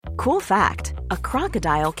Cool fact, a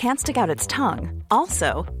crocodile can't stick out its tongue.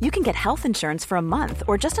 Also, you can get health insurance for a month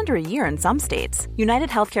or just under a year in some states. United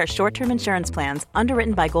Healthcare short-term insurance plans,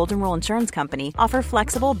 underwritten by Golden Rule Insurance Company, offer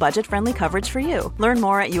flexible, budget-friendly coverage for you. Learn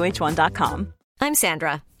more at uh1.com. I'm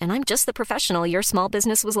Sandra, and I'm just the professional your small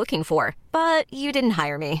business was looking for. But you didn't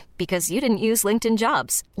hire me because you didn't use LinkedIn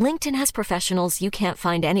Jobs. LinkedIn has professionals you can't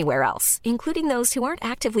find anywhere else, including those who aren't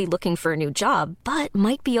actively looking for a new job, but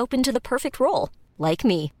might be open to the perfect role, like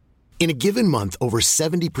me. In a given month, over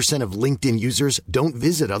 70% of LinkedIn users don't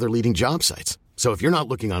visit other leading job sites. So if you're not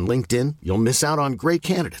looking on LinkedIn, you'll miss out on great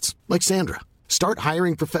candidates like Sandra. Start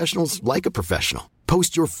hiring professionals like a professional.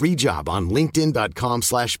 Post your free job on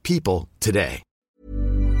linkedin.com/people today.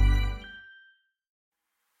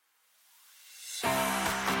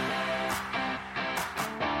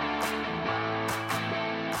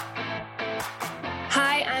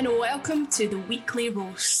 And welcome to the Weekly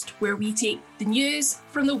Roast, where we take the news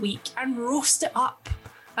from the week and roast it up.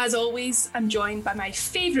 As always, I'm joined by my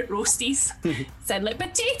favourite roasties, Sound Like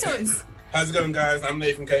Potatoes. How's it going, guys? I'm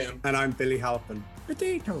Nathan Caton. And I'm Billy Halpin.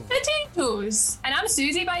 Potatoes. And I'm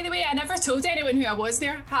Susie, by the way. I never told anyone who I was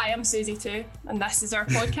there. Hi, I'm Susie too, and this is our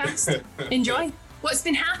podcast. Enjoy. What's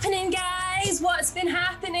been happening, guys? What's been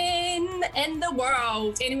happening in the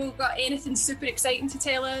world? Anyone got anything super exciting to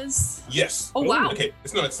tell us? Yes. Oh, wow. Okay,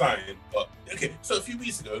 it's not exciting, but okay. So a few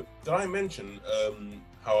weeks ago, did I mention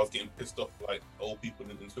how I was getting pissed off like old people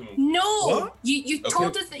in swimming? No. What? You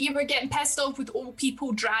told us that you were getting pissed off with old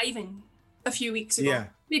people driving a few weeks ago. Yeah.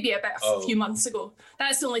 Maybe about a few months ago.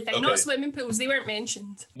 That's the only thing. Okay. Not swimming pools. They weren't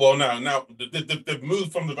mentioned. Well, now they've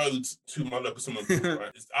moved from the roads to my local swimming pool.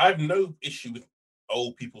 Right? I have no issue with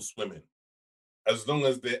old people swimming, as long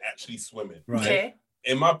as they're actually swimming. Right. Okay.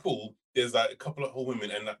 In my pool, there's like a couple of old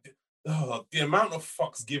women, and like, the amount of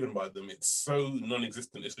fucks given by them, it's so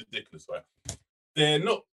non-existent. It's ridiculous, right?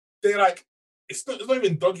 It's not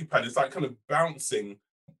even doggy pad. It's like kind of bouncing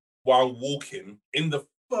while walking in the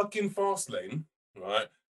fucking fast lane, right?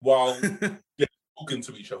 While they're talking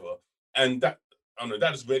to each other, and that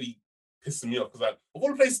just really pissing me off, because like, of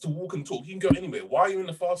all the places to walk and talk, you can go anywhere. Why are you in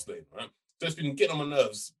the fast lane, right? So it's been getting on my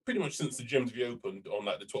nerves pretty much since the gyms reopened on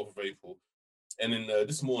like the 12th of April. And then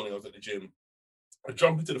this morning I was at the gym. I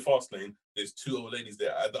jump into the fast lane. There's two old ladies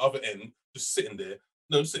there at the other end, just sitting there.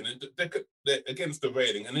 No, just sitting there. They're against the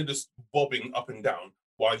railing, and they're just bobbing up and down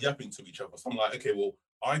while yapping to each other. So I'm like, okay, well,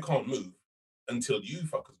 I can't move until you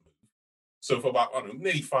fuckers move. So for about,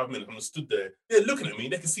 nearly 5 minutes, I'm just stood there. They're looking at me.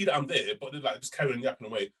 They can see that I'm there, but they're like just carrying yapping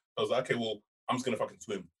away. I was like, okay, well, I'm just going to fucking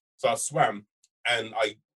swim. So I swam, and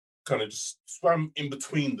I kind of just swam in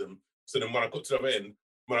between them. So then when I got to the other end,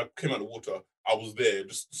 when I came out of the water, I was there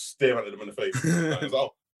just staring at them in the face. I was like,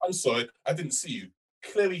 oh, I'm sorry, I didn't see you.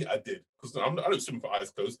 Clearly I did, because I don't swim for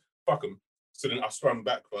eyes closed. Fuck them. So then I swam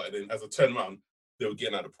back, right? And then as I turned around, they were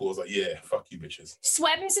getting out of the pool. I was like, yeah, fuck you bitches.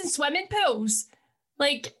 Swims in swimming pools.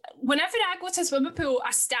 Like, whenever I go to a swimming pool,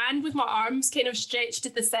 I stand with my arms kind of stretched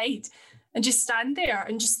to the side and just stand there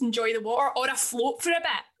and just enjoy the water, or I float for a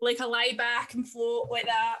bit. Like, I lie back and float like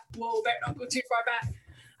that. Whoa, better not go too far back.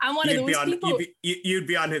 I'm one of those people. You'd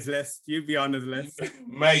be on his list. You'd be on his list.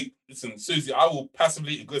 Mate, listen, Susie, I will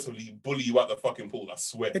passively aggressively bully you out the fucking pool, I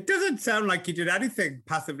swear. It doesn't sound like you did anything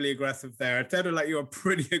passively aggressive there. It sounded like you were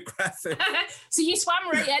pretty aggressive. So you swam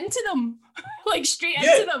right into them? Like straight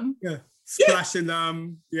into them? Yeah. Splashing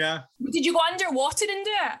them, yeah. Did you go underwater and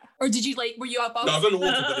do it? Or did you were you above? No, I was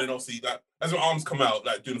underwater, but then obviously as my arms come out,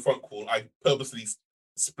 like doing the front crawl, I purposely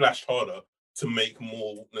splashed harder to make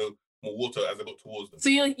more water as I got towards them. So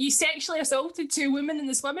you sexually assaulted two women in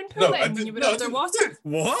the swimming pool when you were underwater?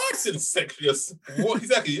 What? I didn't sexually what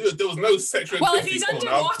exactly? There was no sexual. Well, if he's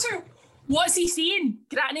underwater, what's he seeing?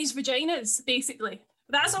 Granny's vaginas, basically.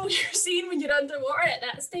 That's all you're seeing when you're underwater at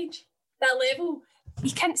that stage, that level.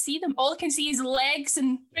 You can't see them. All I can see is legs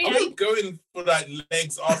and. I'm not going for like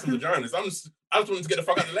legs, arse, and vaginas. I just wanted to get the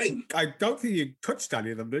fuck out of the lane. I don't think you touched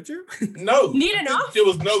any of them, did you? No. Near enough. There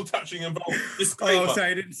was no touching involved. Disclaimer. Oh,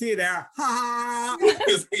 sorry, I didn't see you there. Ha!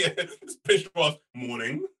 It's pitch was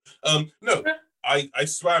morning. No, I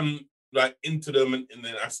swam like into them, and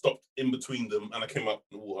then I stopped in between them, and I came up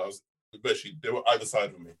in the waterhouse. Virtually, they were either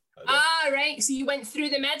side of me. Right. So you went through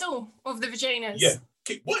the middle of the vaginas. Yeah.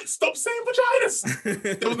 What? Stop saying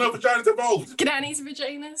vaginas. There was no vaginas involved. Granny's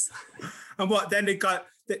vaginas. And what? Then they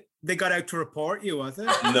got out to report you, was it?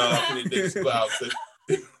 No, I think they just got out.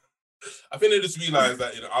 I think they just realised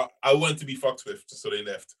that I wanted to be fucked with, so they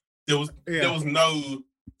left. There was no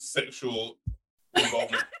sexual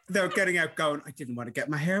involvement. They were getting out, going, I didn't want to get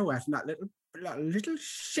my hair wet, and that little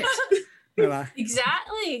shit.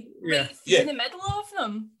 Exactly. Yeah. Right in the middle of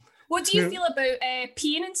them. What do you feel about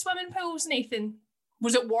peeing in swimming pools, Nathan?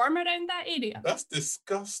 Was it warm around that area? That's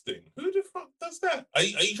disgusting. Who the fuck does that? Are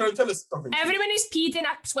you trying to tell us something? Everyone who's peed in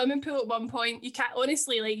a swimming pool at one point. You can't,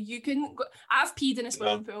 honestly, like, you can go. I've peed in a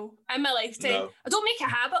swimming pool in my lifetime. No. I don't make a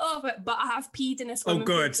habit of it, but I have peed in a swimming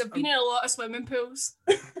pool. Because I've been in a lot of swimming pools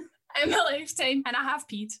in my lifetime, and I have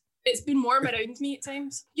peed. It's been warm around me at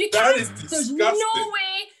times. You can't. That is disgusting. There's no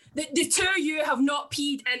way that the two of you have not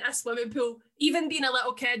peed in a swimming pool. Even being a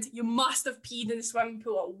little kid, you must have peed in the swimming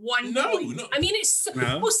pool at one point. No. I mean,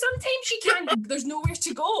 well, sometimes you can't. There's nowhere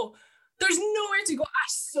to go. There's nowhere to go.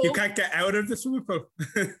 You can't get out of the swimming pool.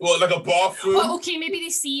 What, like a bathroom? Well, okay, maybe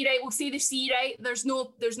the sea, right? We'll say the sea, right? There's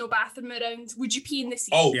no bathroom around. Would you pee in the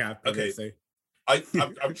sea? Oh, yeah. Okay.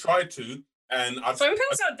 I've tried to, and swimming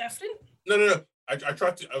pools are different. No. I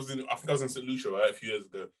tried to. I think I was in St. Lucia, right, a few years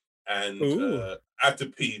ago, and I had to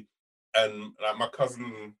pee, and like my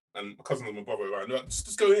cousin and my brother, right? Like,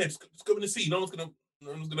 just go ahead, just go in the sea. No one's gonna.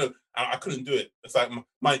 And I couldn't do it. It's like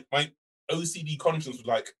my OCD conscience was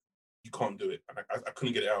like, you can't do it. I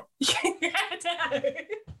couldn't get it out.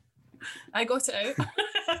 I got it out.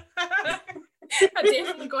 I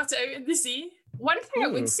definitely got it out in the sea. One thing I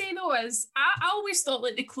would say though is I always thought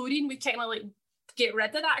like the chlorine would kind of like get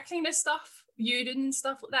rid of that kind of stuff, urine and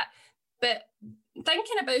stuff like that. But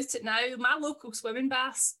thinking about it now, my local swimming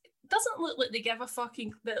baths doesn't look like they give a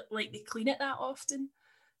fucking like they clean it that often.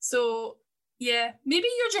 So yeah, maybe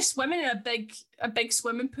you're just swimming in a big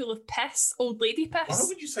swimming pool of piss, old lady piss. Why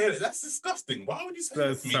would you say that? That's disgusting. Why would you say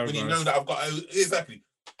that to me when gross. you know that I've got exactly,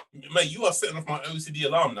 mate? You are setting off my OCD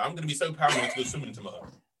alarm now. I'm going to be so paranoid to go swimming tomorrow.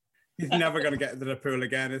 He's never going to get into the pool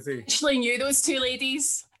again, is he? Actually knew those two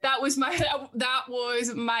ladies. That was my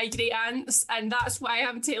great aunts, and that's why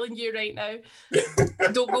I'm telling you right now.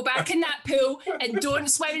 Don't go back in that pool and don't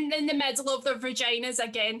swim in the middle of their vaginas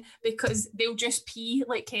again, because they'll just pee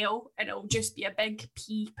like hell and it'll just be a big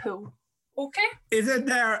pee pool. Okay? Isn't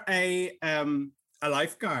there a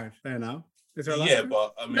lifeguard there now? Is there a lifeguard? Yeah,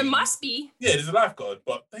 but I mean, there must be. Yeah, there's a lifeguard,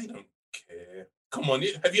 but they don't care. Come on,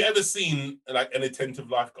 have you ever seen like an attentive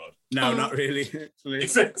lifeguard? No, not really. Actually.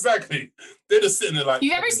 Exactly. They're just sitting there like.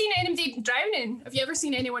 You ever seen anybody drowning? Have you ever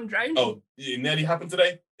seen anyone drowning? Oh, it nearly happened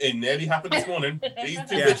today. It nearly happened this morning. These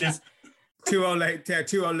two bitches. Two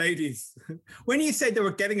old ladies. When you said they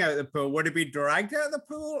were getting out of the pool, would it be dragged out of the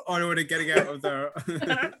pool, or were they getting out of their?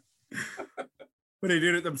 Were they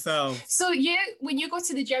doing it themselves? So when you go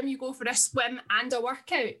to the gym, you go for a swim and a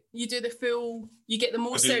workout. You do the full. You get the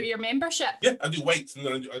most out of your membership. Yeah, I do weights and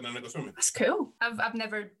then I go swimming. That's cool. I've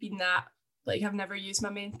never been that. Like, I've never used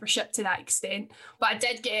my membership to that extent. But I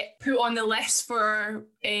did get put on the list for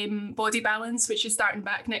Body Balance, which is starting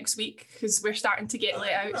back next week because we're starting to get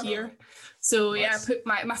let out here. So nice. Yeah, I put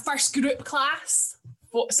my first group class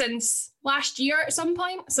since last year at some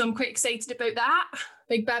point. So I'm quite excited about that.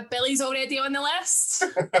 Big Bad Billy's already on the list.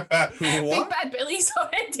 Big Bad Billy's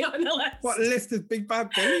already on the list. What list is Big Bad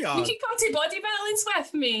Billy on? You can come to Body Balance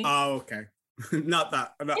with me. Oh, okay. Not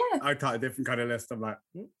that. I thought a different kind of list. I'm like,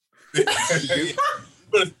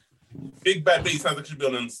 but Big Bad Billy sounds like it should be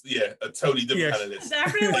on a totally different kind of list.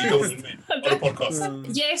 On a podcast.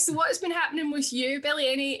 Yeah, so what has been happening with you, Billy?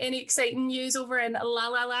 Any exciting news over in La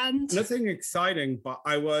La Land? Nothing exciting, but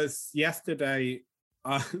I was yesterday.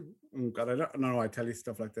 Oh God, I don't know why I tell you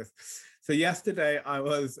stuff like this. So yesterday I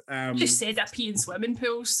was just said I pee in swimming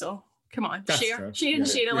pools, so come on, share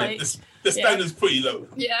the standard's pretty low.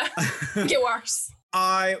 Yeah. Get worse.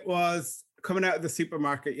 I was coming out of the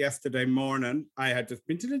supermarket yesterday morning. I had just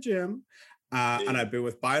been to the gym and I'd been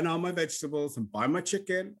buying all my vegetables and buying my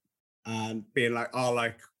chicken and being like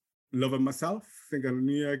loving myself, thinking,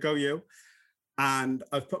 yeah, go you. And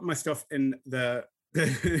I was putting my stuff in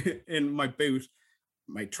in my boot,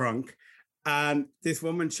 my trunk, and this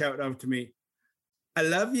woman shouted out to me, "I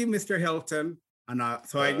love you, Mr. Hilton." And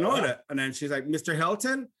so I ignored it. And then she's like, "Mr.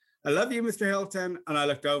 Hilton, I love you, Mr. Hilton." And I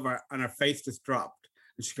looked over and her face just dropped.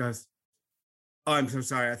 And she goes, "Oh, I'm so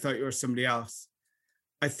sorry. I thought you were somebody else.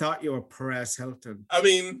 I thought you were Perez Hilton." I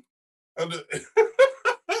mean,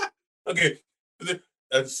 okay.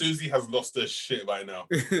 Susie has lost her shit right now.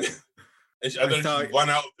 I don't know, she went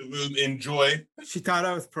out of the room in joy. She thought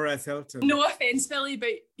I was Perez Hilton. No offense, Billy, but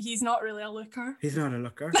he's not really a looker. He's not a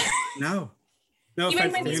looker. No. No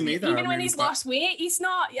offense to him either. Even when he's lost weight, he's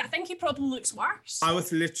not. I think he probably looks worse. I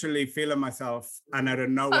was literally feeling myself, and out of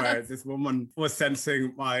nowhere, this woman was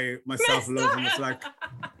sensing my self-love and was like,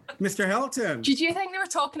 "Mr. Hilton." Did you think they were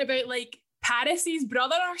talking about like Paris's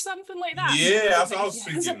brother or something like that. Yeah, that's what I was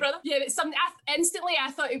His thinking. brother. Yeah, but instantly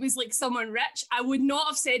I thought it was like someone rich. I would not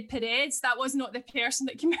have said Perez. That was not the person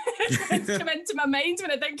that came into my mind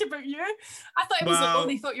when I think about you. I thought it was like, oh,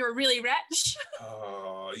 they thought you were really rich.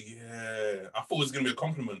 Oh, yeah. I thought it was going to be a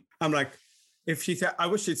compliment. I'm like, if she said, I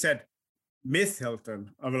wish she'd said Miss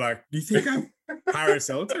Hilton. I'm like, do you think I'm Paris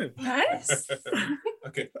Hilton? Paris?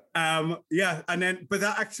 Okay. Yeah, and then, but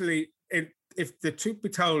that actually, if the truth be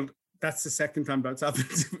told, that's the second time that's happened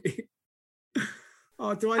to me.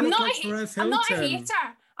 Oh, do I look like Perez Hilton? I'm not a hater.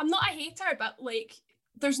 I'm not a hater, but like,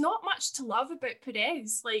 there's not much to love about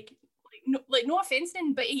Perez. No offense to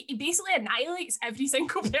him, but he basically annihilates every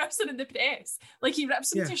single person in the press. Like, he rips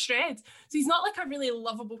them to shreds. So he's not like a really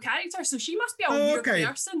lovable character. So she must be a weird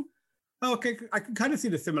person. Oh, okay, I can kind of see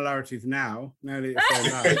the similarities now that you're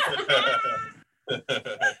saying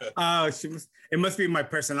that. Oh, it must be my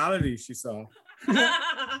personality she saw. Okay,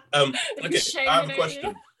 I have a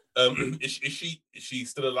question. Is she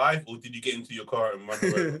still alive, or did you get into your car and run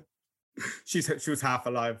away? She was half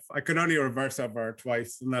alive. I could only reverse over her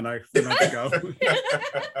twice, and then I had to go.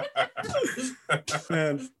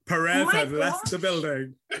 And Perez had left the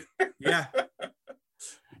building. Yeah.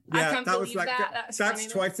 Yeah, that was like that's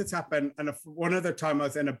twice it's happened. And one other time I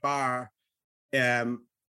was in a bar, in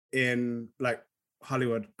like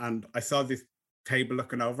Hollywood, and I saw this table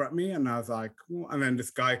looking over at me, and I was like, oh, and then this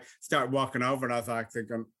guy started walking over, and I was like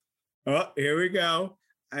thinking, oh, here we go.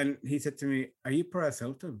 And he said to me, "Are you Perez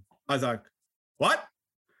Hilton?" I was like, "What?"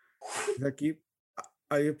 He's like,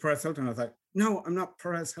 "Are you Perez Hilton?" I was like, "No, I'm not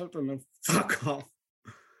Perez Hilton." Oh, fuck off.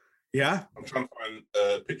 Yeah. I'm trying to find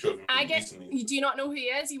a picture of him. I guess you do not know who he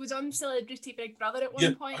is. He was on Celebrity Big Brother at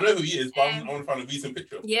one point. I know who he is, but I want to find a recent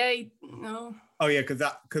picture. Yeah, no. Oh yeah, because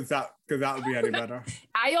that'll be any better.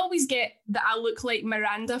 I always get that I look like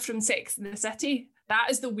Miranda from Sex and the City. That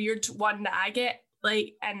is the weird one that I get.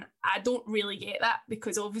 Like, and I don't really get that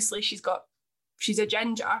because obviously she's a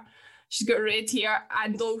ginger, she's got red hair,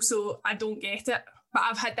 and also I don't get it. But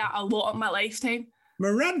I've had that a lot in my lifetime.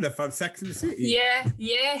 Miranda from Sex and the City? Yeah,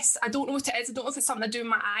 yes. I don't know what it is. I don't know if it's something to do with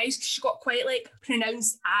my eyes. She's got quite like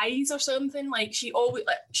pronounced eyes or something. Like she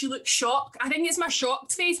looks shocked. I think it's my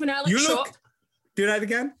shocked face when I look shocked. Do that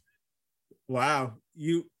again. Wow.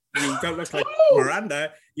 You don't look like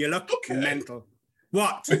Miranda. You look mental.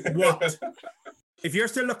 What? If you're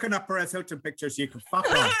still looking at Perez Hilton pictures, you can fuck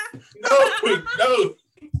off. No.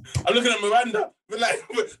 I'm looking at Miranda. But like,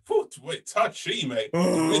 wait, touchy, mate.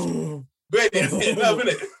 Oh. Wait, love,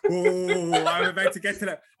 innit? Oh, I was about to get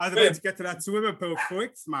to that swimming pool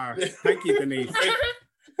quick, smart. Thank you, Denise.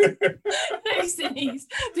 Thanks, Denise.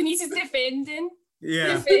 Denise is defending.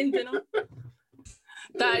 Yeah. Defending him.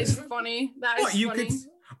 That is funny.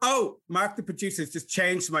 Oh, Mark, the producer's just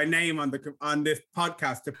changed my name on this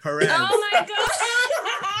podcast to Perez. Oh my god.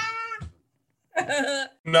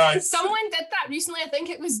 Nice. Someone did that recently. I think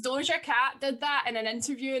it was Doja Cat did that in an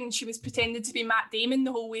interview, and she was pretending to be Matt Damon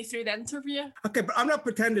the whole way through the interview. Okay, but I'm not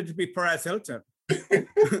pretending to be Perez Hilton.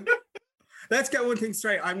 Let's get one thing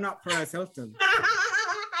straight. I'm not Perez Hilton.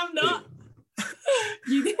 I'm not.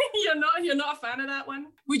 You're not a fan of that one.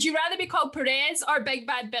 Would you rather be called Perez or Big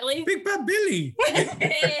Bad Billy? Big Bad Billy.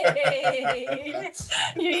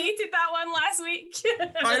 You hated that one last week.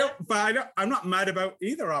 I'm not mad about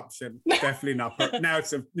either option. Definitely not. Now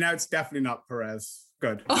it's definitely not Perez.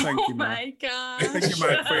 Good. Thank you, Mark. Oh my god. Thank you,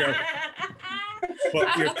 Mark, for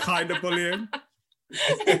but you're kind of bullying.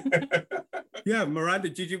 Yeah, Miranda.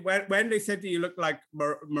 Did you when they said that you look like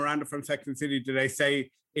Miranda from Sex and the City? Did they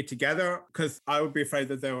say it together? Because I would be afraid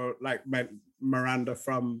that they were like meant Miranda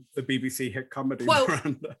from the BBC hit comedy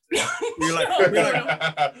Miranda. You're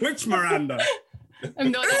like, which Miranda? I'm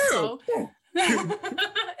not at all. Oh,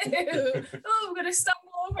 I'm gonna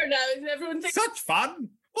stumble over now, and everyone thinks such fun.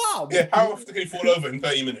 Wow. Yeah, how often can you fall over in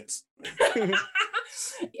 30 minutes?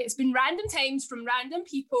 It's been random times from random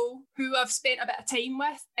people who I've spent a bit of time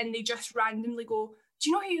with, and they just randomly go, "Do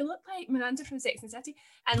you know who you look like? Miranda from Sex and the City."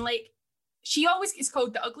 And like, she always gets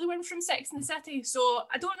called the ugly one from Sex and the City, so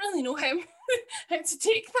I don't really know how to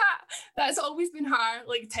take that. That's always been her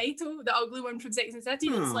like title, the ugly one from Sex and the City.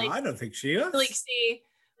 It's like, I don't think she is. Like, say,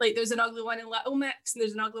 like there's an ugly one in Little Mix, and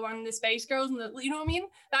there's an ugly one in the Spice Girls, and you know what I mean?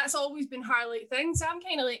 That's always been her like thing. So I'm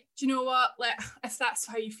kind of like, do you know what? Like, if that's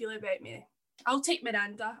how you feel about me, I'll take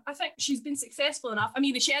Miranda. I think she's been successful enough. I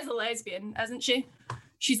mean, she is a lesbian, isn't she?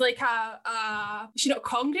 She's like she's not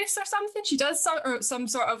Congress or something. She does some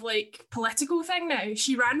sort of like political thing now.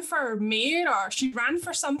 She ran for mayor, or she ran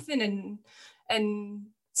for something in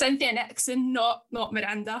Cynthia Nixon, not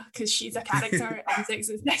Miranda, because she's a character in Sex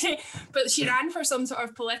and the City, but she ran for some sort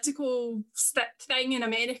of political thing in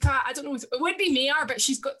America. I don't know, it would be mayor, but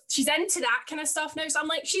she's into that kind of stuff now. So I'm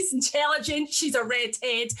like, she's intelligent, she's a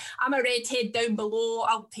redhead. I'm a redhead down below.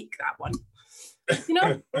 I'll take that one. You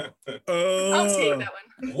know? I'll take that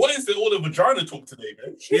one. What is all the vagina talk today,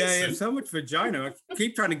 man? Yeah, so much vagina. I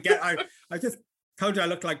keep trying to get. I just told you I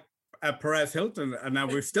look like Perez Hilton, and now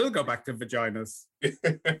we still go back to vaginas.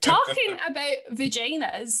 Talking about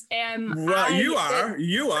vaginas, well, you are.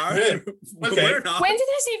 Yeah. Okay. We're not. When did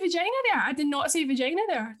I say vagina there? I did not say vagina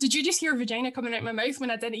there. Did you just hear vagina coming out my mouth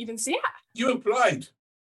when I didn't even say it? You implied.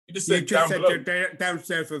 You just said your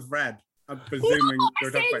downstairs was red. I'm presuming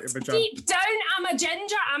you're talking about your vagina. Deep down, I'm a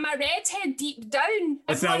ginger. I'm a redhead deep down.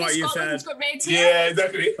 That's not what you said. Got red hair. Yeah,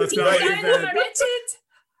 exactly. That's Deep not down, what you said. I'm a redhead.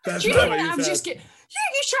 That's Do you not think what that you I've said. just got...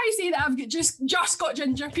 You try to say that I've just got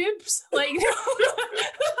ginger pubes. Like,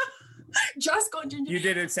 just got ginger. You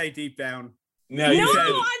didn't say deep down. No, you No, said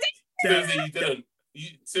I didn't. Susie, you didn't.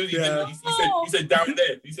 Susie, Yeah. didn't. You said down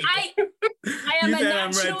there. You said I am You a said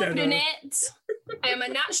I'm natural red down there. brunette. I am a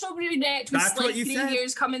natural brunette with That's what like you 3 said.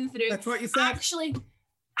 years coming through. That's what you I said. actually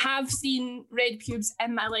have seen red pubes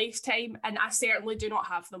in my lifetime, and I certainly do not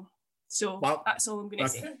have them. So Well, that's all I'm going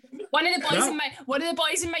to that's- say. One of the No.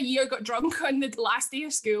 boys in my year got drunk on the last day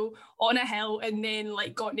of school on a hill, and then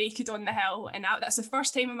like got naked on the hill, and that's the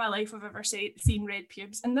first time in my life I've ever seen red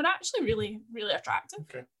pubes, and they're actually really, really attractive.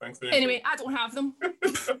 Okay, thanks. Anyway, I don't have them.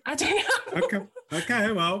 I don't have them.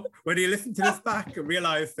 Okay. Well, when you listen to this back and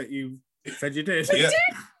realise that you said you did. Yeah.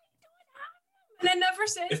 And I never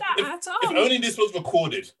said that at all. If only this was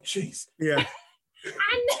recorded. Jeez. Yeah.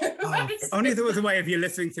 I know. Oh, only there was a way of you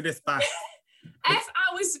listening to this back. If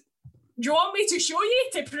I was... Do you want me to show you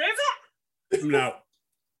to prove it? No.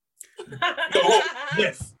 Go.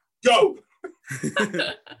 Yes. Go.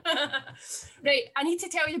 Right, I need to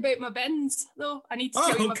tell you about my bins, though. I need to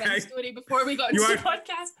tell you my bin story before we got into the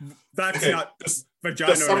podcast. That's Okay, not just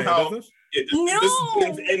vagina somehow- related, is it? Yeah,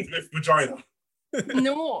 No. This ends with vagina.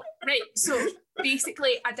 No, right. So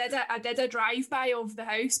basically, I did a drive-by of the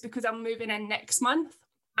house because I'm moving in next month,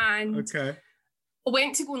 and Okay. I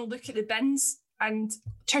went to go and look at the bins and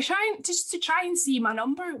to try and see my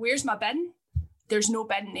number. Where's my bin? There's no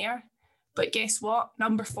bin there. But guess what?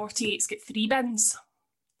 Number 48's got 3 bins.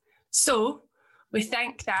 So we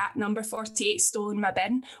think that number 48 stolen my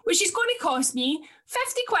bin, which is going to cost me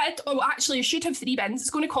 50 quid. Oh, actually, I should have 3 bins. It's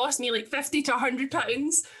going to cost me like 50 to 100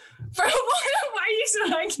 pounds. For why are you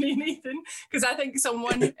so angry, Nathan? Because I think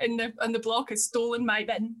someone on the block has stolen my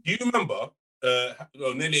bin. Do you remember,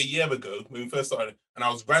 nearly a year ago when we first started, and I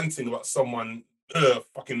was ranting about someone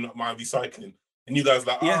fucking up my recycling, and you guys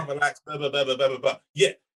were like, Yeah. relax, blah, blah, blah, blah, blah, blah.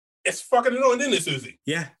 Yeah, it's fucking annoying, isn't it, Susie?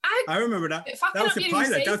 Yeah. I remember that. It fucking That was up the your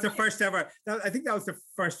pilot. That was the recycling. first ever. I think that was the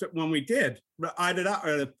first one we did. Either that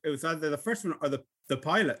or it was either the first one or the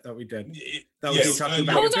pilot that we did. That was you talking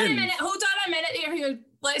about Hold your on a bins. minute. Hold on a minute here.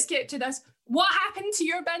 Let's get to this. What happened to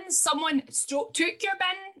your bins? Someone took your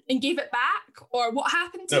bin and gave it back? Or what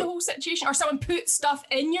happened to the whole situation? Or someone put stuff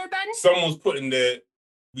in your bin? Someone was putting their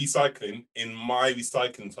recycling in my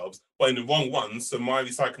recycling tubs, but in the wrong ones, so my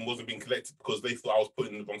recycling wasn't being collected because they thought I was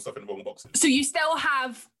putting the wrong stuff in the wrong boxes. So you still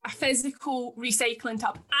have a physical recycling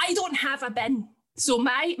tub. I don't have a bin. So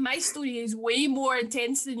my story is way more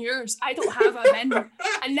intense than yours. I don't have a bin.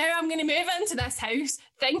 And now I'm going to move into this house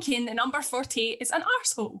thinking the number 48 is an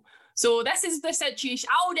arsehole. So this is the situation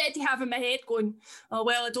I already have in my head going, oh,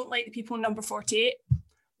 well, I don't like the people in number 48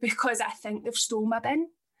 because I think they've stole my bin.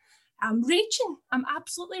 I'm raging. I'm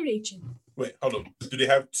absolutely raging. Wait, hold on. Do they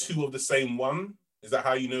have 2 of the same one? Is that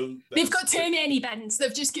how you know? They've got too many bins.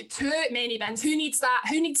 They've just got too many bins. Who needs that?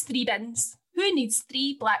 Who needs 3 bins? Who needs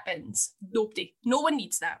 3 black bins? Nobody. No one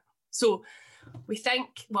needs that. So I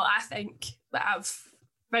think that I've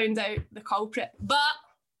found out the culprit. But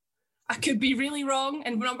I could be really wrong,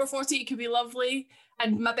 and number 48 could be lovely,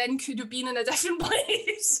 and my bin could have been in a different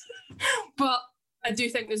place. But I do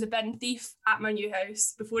think there's a bin thief at my new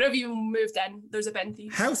house. Before I've even moved in, there's a bin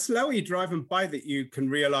thief. How slow are you driving by that you can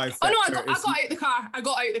realise? Oh no, I got out the car. I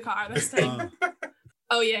got out the car this time.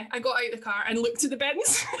 Oh yeah, I got out the car and looked at the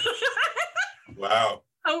bins. Wow.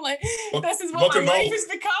 I'm like, this is what my life has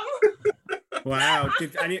become. Wow.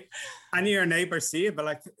 Did any of your neighbors see it? But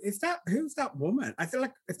like, who's that woman? I feel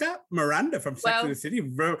like, is that Miranda from Sex and the City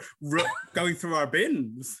going through our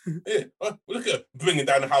bins? Yeah, look at her bringing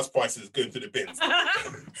down the house prices, going to the bins.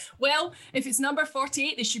 Well, if it's number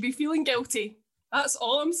 48, they should be feeling guilty. That's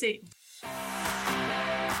all I'm saying.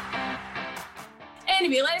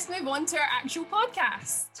 Anyway, let's move on to our actual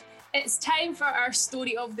podcast. It's time for our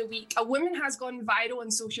story of the week. A woman has gone viral on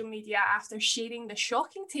social media after sharing the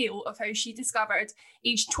shocking tale of how she discovered,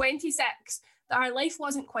 aged 26, that her life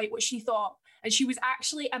wasn't quite what she thought, and she was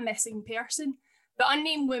actually a missing person. The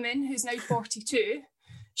unnamed woman, who's now 42,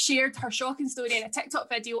 shared her shocking story in a TikTok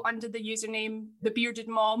video under the username The Bearded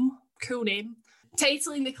Mom, cool name,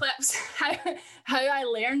 titling the clips how I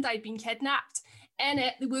learned I'd been kidnapped. In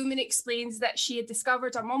it, the woman explains that she had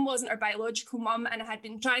discovered her mum wasn't her biological mum and had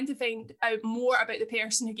been trying to find out more about the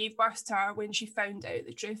person who gave birth to her when she found out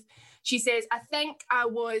the truth. She says, I think I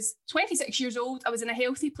was 26 years old. I was in a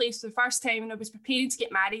healthy place for the first time and I was preparing to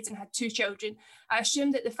get married and had 2 children. I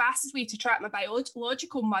assumed that the fastest way to track my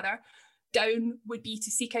biological mother down would be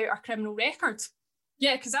to seek out her criminal record.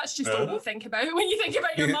 Yeah, because that's just all you think about when you think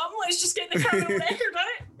about your mum. Let's just get the criminal record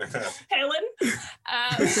on it. Helen.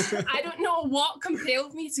 I don't know what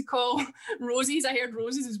compelled me to call Roses. I heard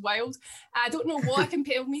Roses is wild. I don't know what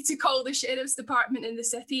compelled me to call the sheriff's department in the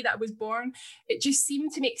city that I was born. It just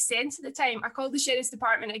seemed to make sense at the time. I called the sheriff's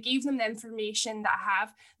department. I gave them the information that I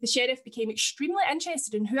have. The sheriff became extremely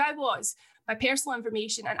interested in who I was, my personal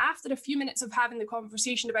information, and after a few minutes of having the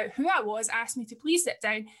conversation about who I was, asked me to please sit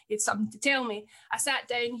down. He had something to tell me. I sat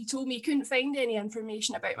down. He told me he couldn't find any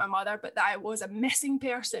information about my mother, but that I was a missing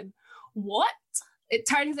person. What? It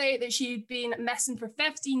turns out that she had been missing for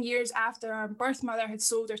 15 years after her birth mother had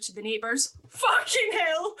sold her to the neighbours. Fucking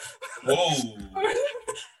hell! Whoa!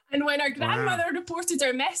 And when her grandmother reported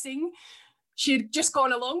her missing, she had just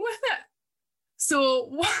gone along with it. So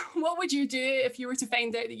what would you do if you were to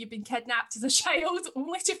find out that you've been kidnapped as a child,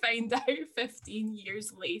 only to find out 15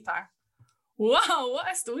 years later? Wow,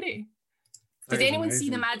 what a story. Did anyone see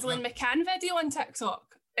the Madeleine McCann video on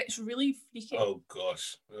TikTok? It's really freaky. Oh,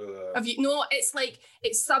 gosh. Have you? No, it's like,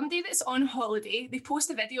 it's somebody that's on holiday. They post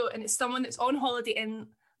a video and it's someone that's on holiday in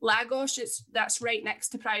Lagos. That's right next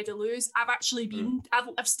to Praia da Luz. I've actually been,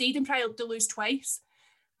 I've stayed in Praia da Luz twice.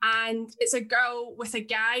 And it's a girl with a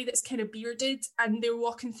guy that's kind of bearded and they're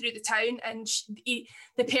walking through the town and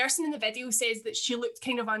the person in the video says that she looked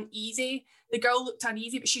kind of uneasy. The girl looked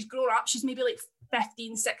uneasy, but she's grown up. She's maybe like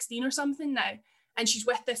 15, 16 or something now. And she's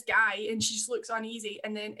with this guy and she just looks uneasy.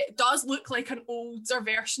 And then it does look like an older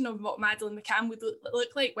version of what Madeleine McCann would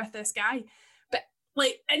look like with this guy. But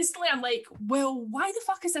like instantly I'm like, well, why the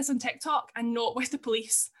fuck is this on TikTok and not with the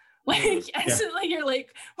police? Like instantly you're like,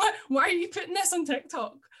 what? Why are you putting this on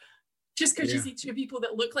TikTok? Just because you see 2 people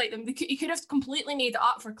that look like them. You could have completely made it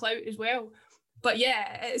up for clout as well. But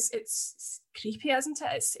yeah, it's creepy, isn't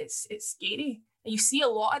it? It's scary. And you see a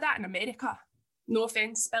lot of that in America. No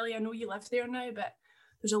offense, Billy, I know you live there now, but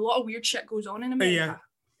there's a lot of weird shit goes on in America. Yeah,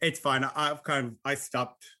 it's fine. I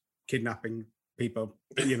stopped kidnapping people,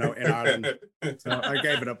 in Ireland. So I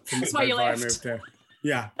gave it up. That's why you left. I moved here.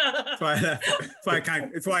 Yeah, that's why I left.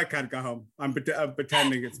 It's why I can't go home. I'm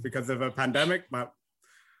pretending it's because of a pandemic, but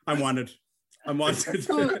I'm wanted. Hang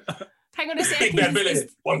on a second.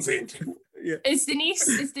 Yeah. Is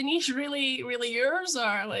Denise really, really yours,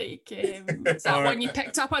 or like is that one you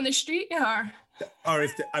picked up on the street, or? Or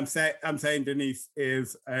I'm saying Denise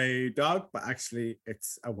is a dog, but actually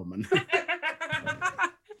it's a woman.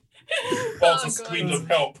 False screams of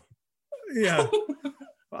help. Yeah,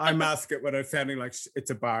 I mask it when I'm sounding like it's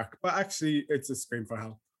a bark, but actually it's a scream for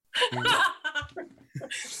help.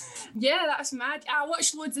 Yeah, that's mad. I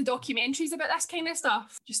watched loads of documentaries about this kind of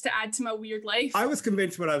stuff just to add to my weird life. I was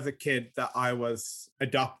convinced when I was a kid that I was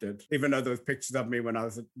adopted, even though there was pictures of me when I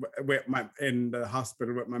was in the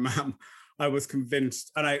hospital with my mom. I was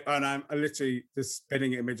convinced, and I'm literally this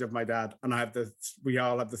spitting image of my dad, and we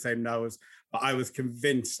all have the same nose. But I was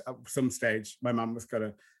convinced at some stage my mom was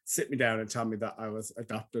gonna sit me down and tell me that I was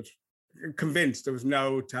adopted. Convinced, there was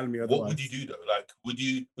no telling me otherwise. What would you do though? Like, would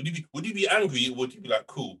you be angry, or would you be like,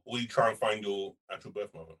 cool? Or would you try and find your actual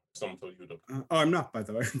birth mother? Someone told you adopted. I'm not, by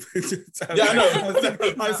the way. Yeah, I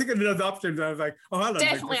know. I was thinking of those options. And I was like, hold on,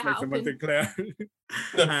 definitely make something clear.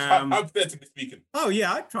 Hypothetically speaking. Oh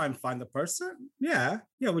yeah, I'd try and find the person. Yeah.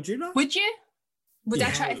 Would you not? Would you? Would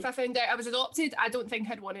I try if I found out I was adopted? I don't think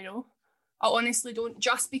I'd want to know. I honestly don't.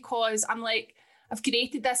 Just because I'm like, I've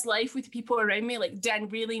created this life with people around me. Like, do I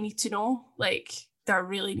really need to know? Like, do I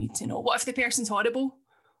really need to know? What if the person's horrible?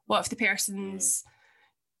 What if the person's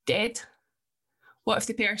dead? What if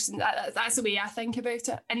the person... That's the way I think about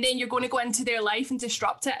it. And then you're going to go into their life and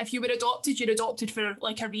disrupt it. If you were adopted, you're adopted for,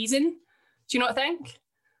 like, a reason. Do you not think?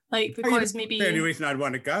 Like, because maybe... The only reason I'd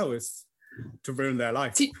want to go is to ruin their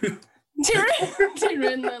life. To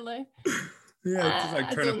ruin their life. Yeah, just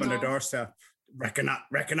like turn up on the doorstep.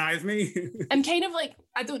 Recognize me. I'm kind of like,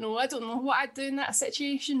 I don't know what I'd do in that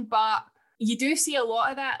situation, but you do see a lot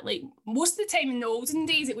of that. Like most of the time in the olden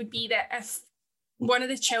days, it would be that if one of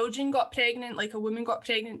the children got pregnant, like a woman got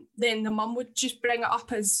pregnant, then the mum would just bring it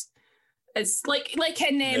up as like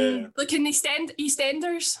in the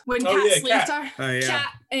EastEnders when Kat Slater, Kat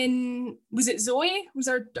and was it Zoe? Was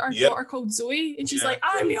our daughter called Zoe? And she's like,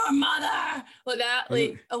 I'm your mother, like that.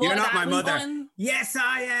 Like a lot. You're of not that my mother. On. Yes,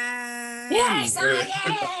 I am. Yes, I am.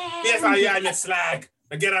 Yes, I am. You slag.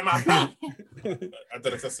 Get out my mouth. I don't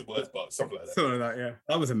know if that's the words, but something like that. Something like that, yeah.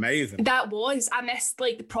 That was amazing. I missed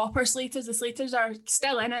like the proper Slaters. The Slaters are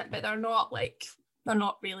still in it, but they're not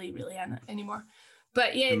really, really in it anymore.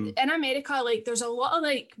 But yeah, in America, like there's a lot of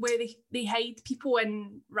like where they hide people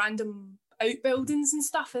in random outbuildings and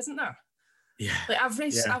stuff, isn't there? Yeah. Like I've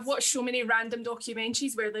watched so many random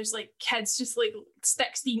documentaries where there's like kids, just like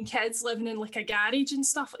 16 kids living in like a garage and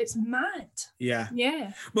stuff. It's mad. Yeah.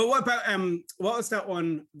 Yeah. But what about what was that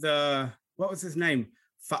one? What was his name?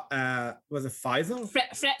 Was it Faisal?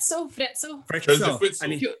 Fritzel.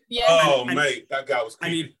 Mate, that guy was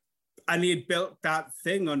creepy. And he had built that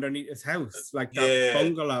thing underneath his house, like that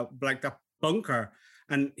bungalow, like that bunker.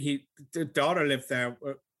 And the daughter lived there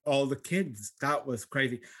with all the kids. That was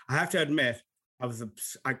crazy. I have to admit,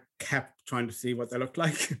 I kept trying to see what they looked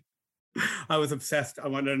like. I was obsessed. I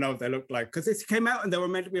wanted to know what they looked like. Because it came out and they were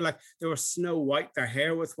meant to be like, they were snow white. Their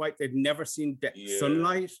hair was white. They'd never seen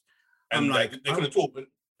sunlight. And I'm like, they couldn't talk, but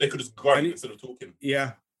they could just grunt instead of talking.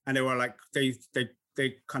 Yeah. And they were like, they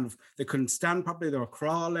couldn't stand properly. They were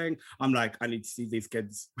crawling. I'm like, I need to see these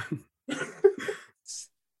kids.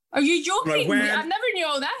 Are you joking? Like, I never knew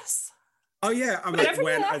all this. Oh yeah. I'm like,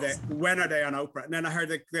 when are they on Oprah? And then I heard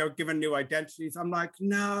that they were given new identities. I'm like,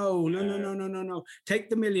 no. Take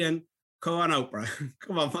the $1 million, go on Oprah.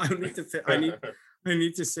 Come on, I need to see. I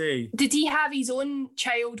need to see. Did he have his own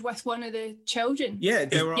child with one of the children? Yeah,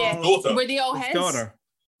 they were all. Were they all his daughter?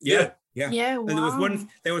 Yeah. Yeah, wow. And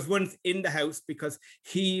there was one in the house because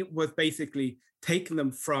he was basically taking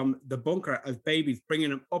them from the bunker as babies, bringing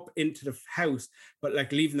them up into the house, but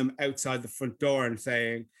like leaving them outside the front door and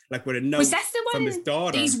saying, like with a note from his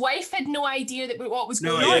daughter. His wife had no idea what was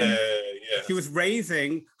going on. Yeah. She was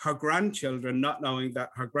raising her grandchildren, not knowing that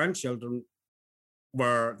her grandchildren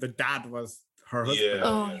the dad was her husband. Yeah.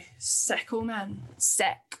 Oh, sicko, man.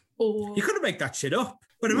 Sick. Oh. You couldn't make that shit up.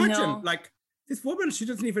 But imagine, like, this woman, she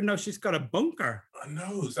doesn't even know she's got a bunker. I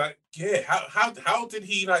know. It's like, how did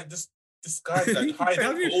he like just disguise that, hide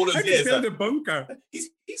it for all of years? Build a bunker.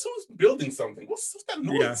 He's always building something. What's that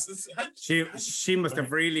noise? Yeah. She must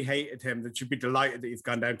have really hated him. That she'd be delighted that he's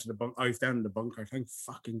gone down to the bunker. Oh, he's down in the bunker. Thank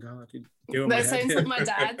fucking God. That sounds like my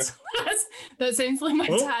dad. That sounds like my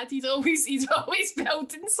dad. He's always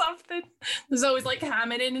building something. There's always like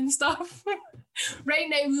hammering and stuff. Right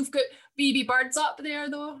now we've got baby birds up there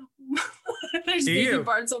though. There's baby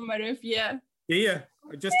birds on my roof. Yeah. Yeah.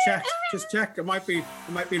 Just check. It might be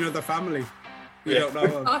another family. You don't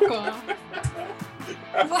know.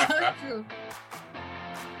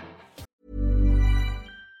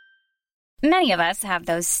 Many of us have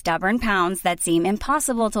those stubborn pounds that seem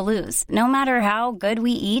impossible to lose, no matter how good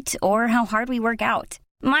we eat or how hard we work out.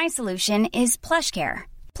 My solution is PlushCare.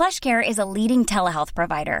 PlushCare is a leading telehealth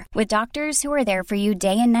provider with doctors who are there for you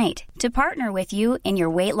day and night to partner with you in your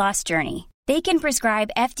weight loss journey. They can prescribe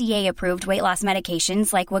FDA-approved weight loss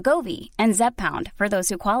medications like Wegovy and Zepbound for those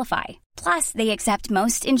who qualify. Plus, they accept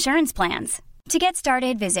most insurance plans. To get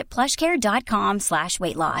started, visit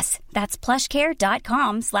plushcare.com/weightloss. That's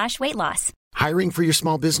plushcare.com/weightloss. Hiring for your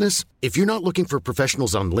small business? If you're not looking for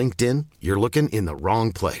professionals on LinkedIn, you're looking in the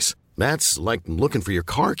wrong place. That's like looking for your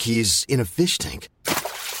car keys in a fish tank.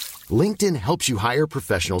 LinkedIn helps you hire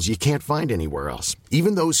professionals you can't find anywhere else,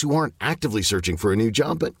 even those who aren't actively searching for a new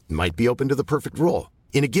job but might be open to the perfect role.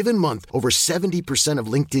 In a given month, over 70% of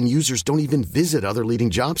LinkedIn users don't even visit other leading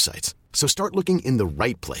job sites. So start looking in the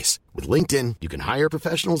right place. With LinkedIn, you can hire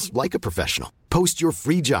professionals like a professional. Post your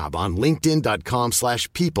free job on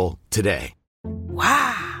linkedin.com/people today.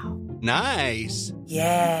 Wow. Nice.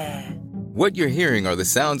 Yeah. What you're hearing are the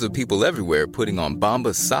sounds of people everywhere putting on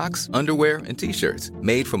Bombas socks, underwear, and T-shirts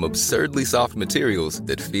made from absurdly soft materials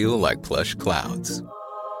that feel like plush clouds.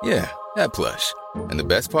 Yeah, that plush. And the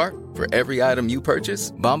best part? For every item you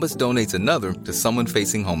purchase, Bombas donates another to someone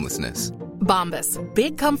facing homelessness. Bombas.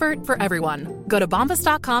 Big comfort for everyone. Go to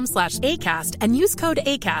bombas.com/ACAST and use code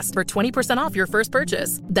ACAST for 20% off your first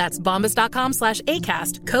purchase. That's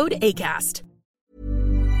bombas.com/ACAST. Code ACAST.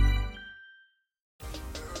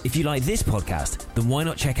 If you like this podcast, then why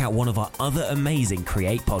not check out one of our other amazing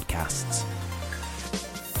Create podcasts?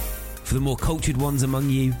 For the more cultured ones among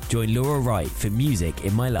you, join Laura Wright for Music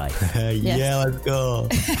in My Life. Yeah, let's go.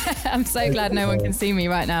 I'm so glad no one can see me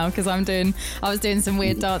right now because I was doing some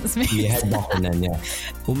weird dance moves. You head bopping then, yeah.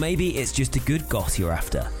 Or maybe it's just a good goth you're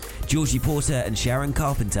after. Georgie Porter and Sharon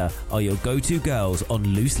Carpenter are your go-to girls on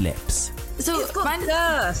Loose Lips. So it's got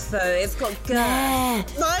girth, though. It's got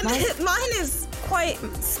girth. Mine is quite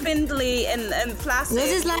spindly and flaccid.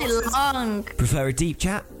 This is like long. Prefer a deep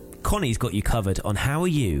chat? Connie's got you covered on How Are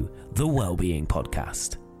You, the Wellbeing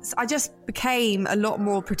Podcast. I just became a lot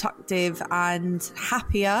more productive and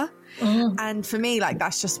happier. And for me, like,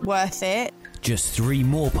 that's just worth it. Just 3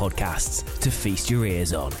 more podcasts to feast your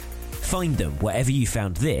ears on. Find them wherever you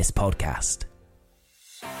found this podcast.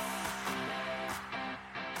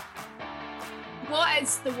 What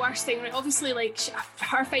is the worst thing? Right? Obviously, like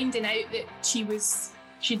her finding out that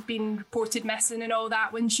she'd been reported missing and all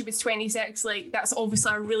that when she was 26, like that's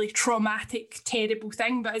obviously a really traumatic, terrible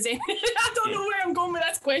thing. But I don't know where I'm going with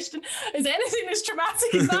this question. Is anything as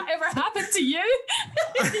traumatic as that ever happened to you?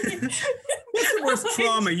 What's the worst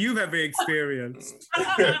trauma you've ever experienced?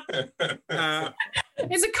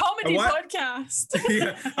 It's a comedy podcast.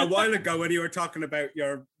 Yeah, a while ago when you were talking about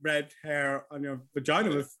your red hair on your vagina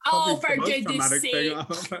was for goodness sake.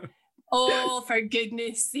 Oh, for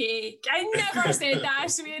goodness sake. I never said that. I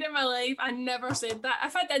swear in my life, I never said that.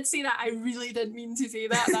 If I did say that, I really didn't mean to say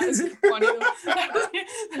that. That is funny though.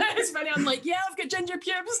 That is funny. I'm like, yeah, I've got ginger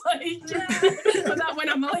pubes. Like, yeah. But that one,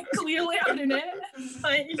 I'm like, clearly I'm in it.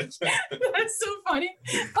 Like, that's so funny.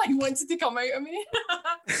 Like, wanted to come out of me.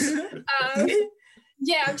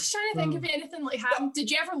 Yeah, I'm just trying to think if anything like happened.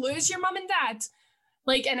 Did you ever lose your mum and dad?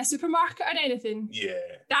 Like in a supermarket or anything? Yeah.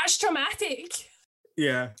 That's traumatic.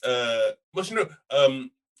 Yeah. So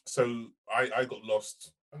I got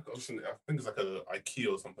lost. I think it's like a IKEA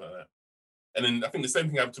or something like that. And then I think the same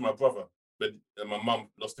thing happened to my brother, but my mum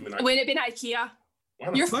lost him in IKEA. When it been IKEA?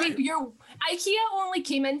 Your IKEA only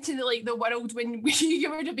came into the world when you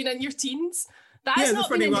would have been in your teens. That's not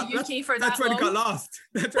been in the UK for that long. That's when he got lost.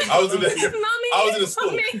 I was in a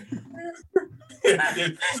school.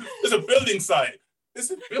 It's a building site. It's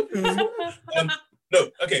a building site. No,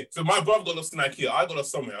 okay. So my brother got lost in IKEA. I got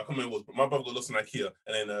lost somewhere. I can't remember what it was, but my brother got lost in IKEA,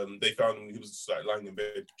 and then they found him. He was just like lying in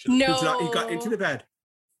bed. Chilling. No, he got into the bed.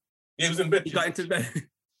 Yeah, he was in bed. He got into the bed.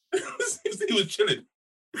 He was chilling.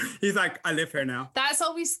 He's like, I live here now. That's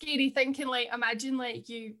always scary thinking. Like, imagine like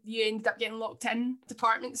you ended up getting locked in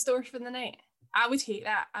department store for the night. I would hate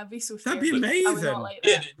that. I'd be so scared. That'd be amazing. I would not like that.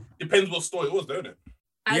 Yeah, it depends what store it was, don't it?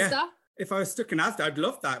 Asda? Yeah. If I was stuck in Asda, I'd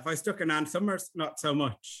love that. If I was stuck in Ann Summers, not so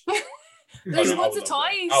much. There's loads of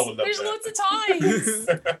toys. There's loads of toys.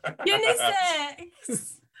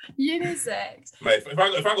 Unisex. Mate,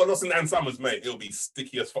 if I got lost in Ann Summers, mate, it'll be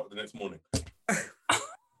sticky as fuck the next morning.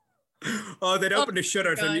 Oh, they'd open the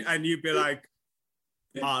shutters and you'd be like,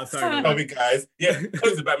 oh, sorry. Sorry, guys. Yeah,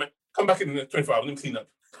 close the Batman. Come back in 24 hours. Let me clean up.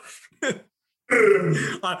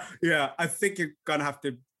 Yeah, I think you're gonna have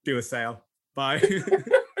to do a sale. Bye.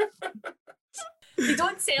 They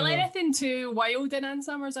don't sell anything too wild in Ann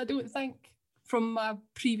Summers, I don't think. From my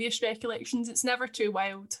previous recollections, it's never too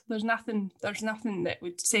wild. There's nothing that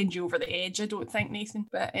would send you over the edge, I don't think, Nathan.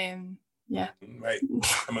 But yeah. Mate,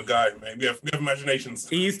 I'm a guy, mate. We have imaginations.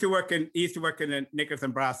 He used to work in the knickers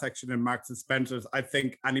and bra section in Marks and Spencer's. I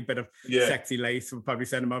think any bit of sexy lace would probably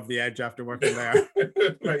send him over the edge after working there.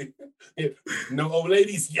 Right. Yeah. No old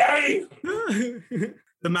ladies, yay!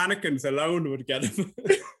 The mannequins alone would get him.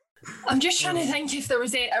 I'm just trying to think if there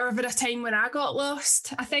was ever a time when I got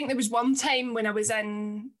lost. I think there was one time when I was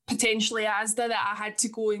in potentially Asda that I had to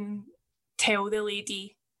go and tell the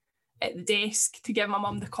lady at the desk to give my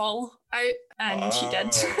mum the call out, and she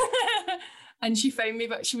did. And she found me,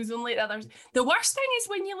 but she was only the others. The worst thing is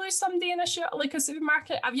when you lose somebody in a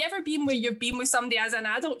supermarket. Have you ever been where you've been with somebody as an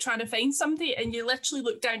adult trying to find somebody and you literally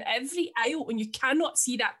look down every aisle and you cannot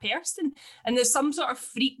see that person? And there's some sort of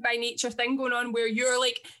freak by nature thing going on where you're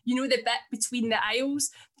like, you know, the bit between the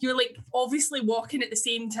aisles, you're like obviously walking at the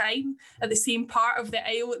same time, at the same part of the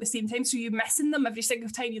aisle at the same time. So you're missing them every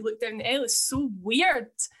single time you look down the aisle. It's so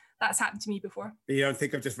weird. That's happened to me before. You don't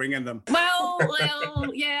think of just ringing them? Well,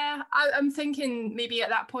 yeah. I'm thinking maybe at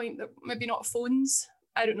that point that maybe not phones.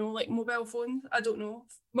 I don't know, like mobile phones. I don't know.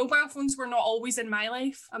 Mobile phones were not always in my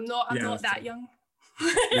life. I'm not that young.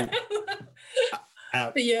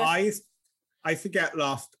 But yeah. I used to get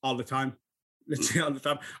lost all the time. Literally all the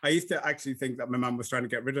time. I used to actually think that my mum was trying to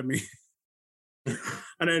get rid of me.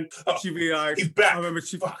 And then she'd be like, he's back. I remember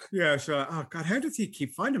she's like, oh God, how does he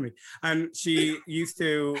keep finding me? And she used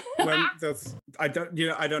to, when those, I don't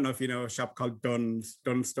know if you know a shop called Dunn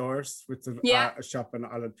Stores, which is a shop in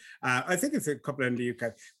Ireland. I think it's a couple in the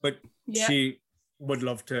UK, but she would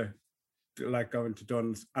love to like going to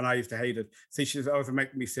Dunn's, and I used to hate it. See, she's always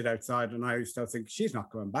making me sit outside, and I used to think she's not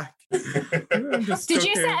coming back. Did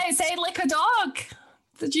you sit outside like a dog?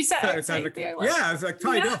 Did you sit outside? Like, I was like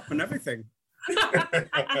tied up and everything.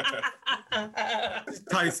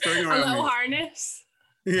 Tie string around a little me. harness.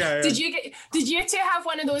 Yeah. Did you two have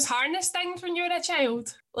one of those harness things when you were a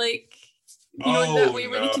child? Like, you know, that way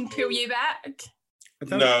where they can pull you back?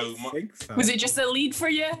 No. Think so. Was it just a lead for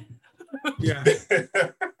you? Yeah.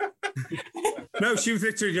 No, she was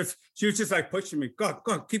literally just like pushing me. Go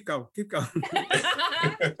on, keep going.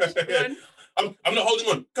 I'm not holding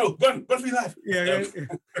on. Go, run for your life. Yeah.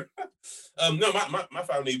 No, my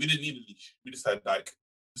family, we didn't need a leash. We just had like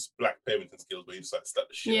just black parenting skills where you just like start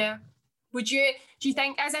the shit. Yeah. Do you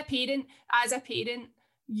think as a parent,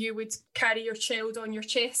 you would carry your child on your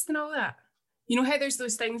chest and all that? You know how there's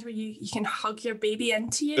those things where you can hug your baby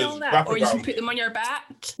into you and all that? Or you can put them on your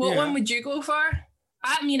back? What one would you go for?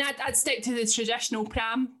 I mean, I'd stick to the traditional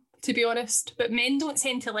pram, to be honest. But men don't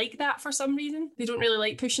tend to like that for some reason. They don't really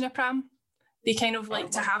like pushing a pram. They kind of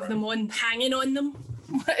like to have them hanging on them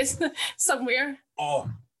somewhere. Oh,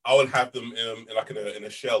 I would have them in a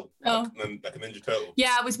shell, like a Ninja Turtle.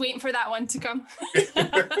 Yeah, I was waiting for that one to come.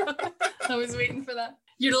 I was waiting for that.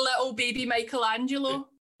 Your little baby Michelangelo.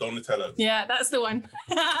 Donatello. Yeah, that's the one.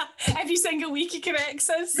 Every single week he corrects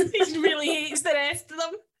us. He really hates the rest of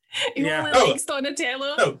them. He only likes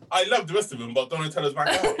Donatello. No, I love the rest of them, but Donatello's back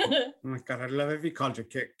out. Oh my God, I'd love if he called your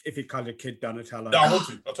kid Donatello. No, I want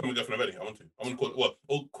to. I'll tell my girlfriend already. I want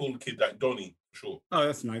to call the kid like Donnie, sure. Oh,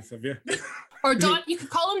 that's nice of you. Or you could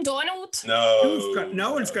call him Donald. No.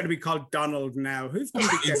 No one's going to be called Donald now. Who's going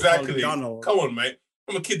to be called Donald? Come on, mate.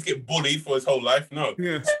 I'm a kid to get bullied for his whole life. No.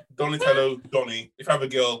 Yeah. Donatello, Donnie. If I have a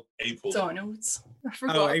girl, April. Donald. I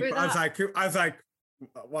forgot April. about that. I was like,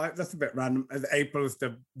 why? That's a bit random. April's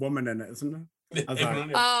the woman in it, isn't it?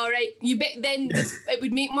 Oh, right. Then it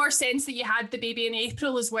would make more sense that you had the baby in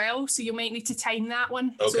April as well. So you might need to time that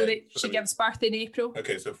one so that she gives birth in April.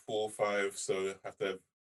 Okay, so 4, 5. So I have to have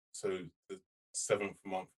the 7th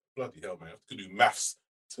month. Bloody hell, man! I have to do maths.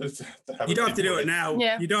 You don't have to do it now.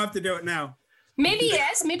 Yeah. You don't have to do it now. Maybe he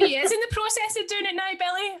is in the process of doing it now,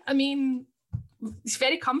 Billy. I mean, he's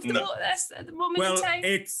very comfortable at the moment in time.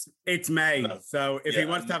 It's May, so if he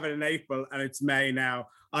wants to have it in April and it's May now,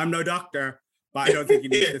 I'm no doctor, but I don't think he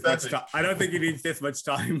needs this much time. I don't think he needs this much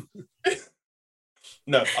time.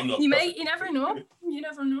 No, I'm not. You never know. You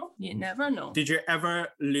never know. Did you ever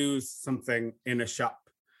lose something in a shop?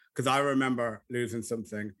 Because I remember losing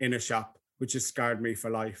something in a shop, which has scarred me for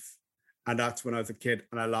life. And that's when I was a kid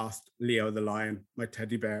and I lost Leo the lion, my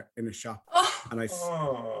teddy bear, in a shop. And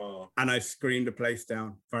I screamed the place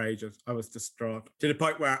down for ages. I was distraught to the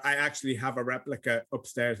point where I actually have a replica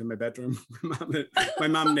upstairs in my bedroom. my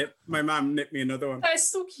mom knit me another one. That's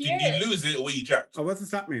so cute. Did you lose it or were you jacked? Oh, what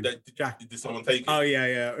does that mean? Did someone take it? Oh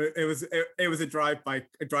yeah. It was a drive-by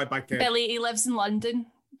kid. Billy, he lives in London.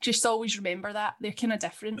 Just always remember that. They're kind of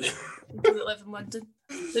different. People that live in London.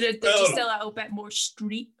 They're just a little bit more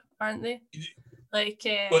street, aren't they? Like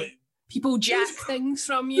people jack things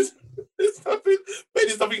from you.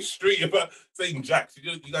 There's nothing street about saying jacked.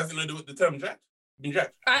 You guys know the term jacked? Been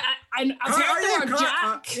jacked? I've heard the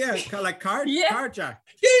word jack. Like car jacked.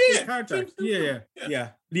 Yeah. Car jacked. Yeah.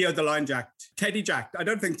 Leo the lion jacked. Teddy jacked. I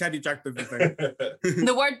don't think Teddy jacked is the thing.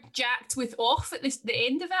 The word jacked with off at the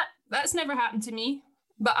end of it, that's never happened to me.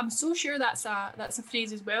 But I'm so sure that's a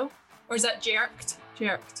phrase as well. Or is that jerked?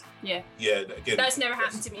 Jerked. Yeah. Yeah, again. That's never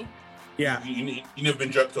happened to me. Yeah. You never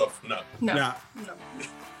been jerked off? No.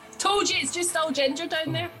 Told you, it's just all ginger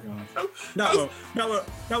down there. No,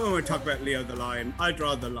 when we talk about Leo the lion, I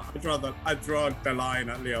draw the line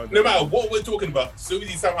at Leo. No matter what we're talking about,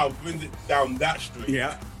 Susie somehow brings it down that street.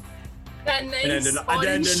 Yeah. That nice and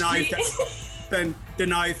then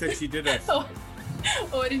denies that she did it.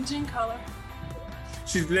 Orange in colour.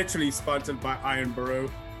 She's literally sponsored by Iron Baru.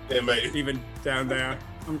 Yeah, mate. Even down there.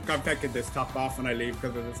 I'm taking this top off when I leave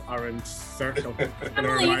because of this orange circle. I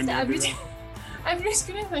believe that everybody's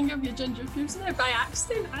going to think of your ginger pubes now by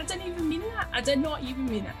accident. I didn't even mean that. I did not even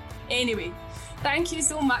mean it. Anyway, Thank you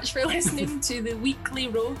so much for listening to the weekly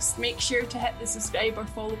roast. Make sure to hit the subscribe or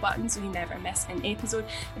follow button so you never miss an episode.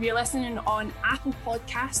 If you're listening on Apple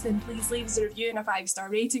Podcasts, then please leave us a review and a 5-star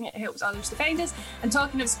rating. It helps others to find us. And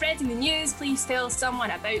talking of spreading the news, please tell someone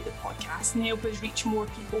about the podcast and help us reach more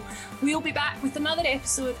people. We'll be back with another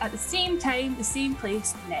episode at the same time, the same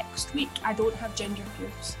place next week. I don't have ginger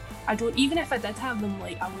pubes. I don't, even if I did have them,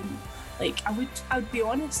 I wouldn't, I would be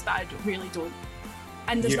honest, but I really don't.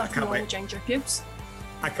 And there's nothing wrong with ginger pubes.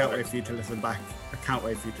 I can't wait for you to listen back. I can't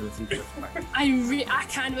wait for you to listen to this back. I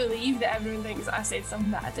can't believe that everyone thinks that I said something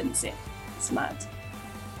that I didn't say. It's mad.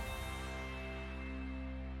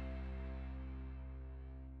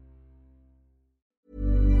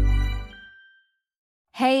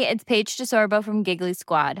 Hey, it's Paige DeSorbo from Giggly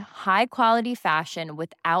Squad. High quality fashion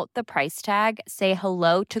without the price tag. Say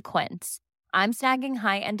hello to Quince. I'm snagging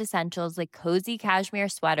high-end essentials like cozy cashmere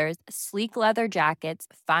sweaters, sleek leather jackets,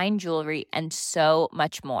 fine jewelry, and so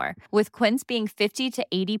much more. With Quince being 50 to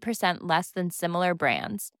 80% less than similar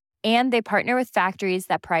brands. And they partner with factories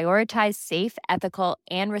that prioritize safe, ethical,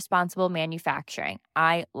 and responsible manufacturing.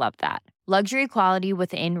 I love that. Luxury quality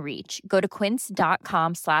within reach. Go to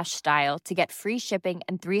quince.com/style to get free shipping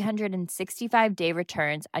and 365-day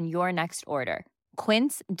returns on your next order.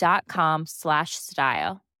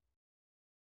 Quince.com/style.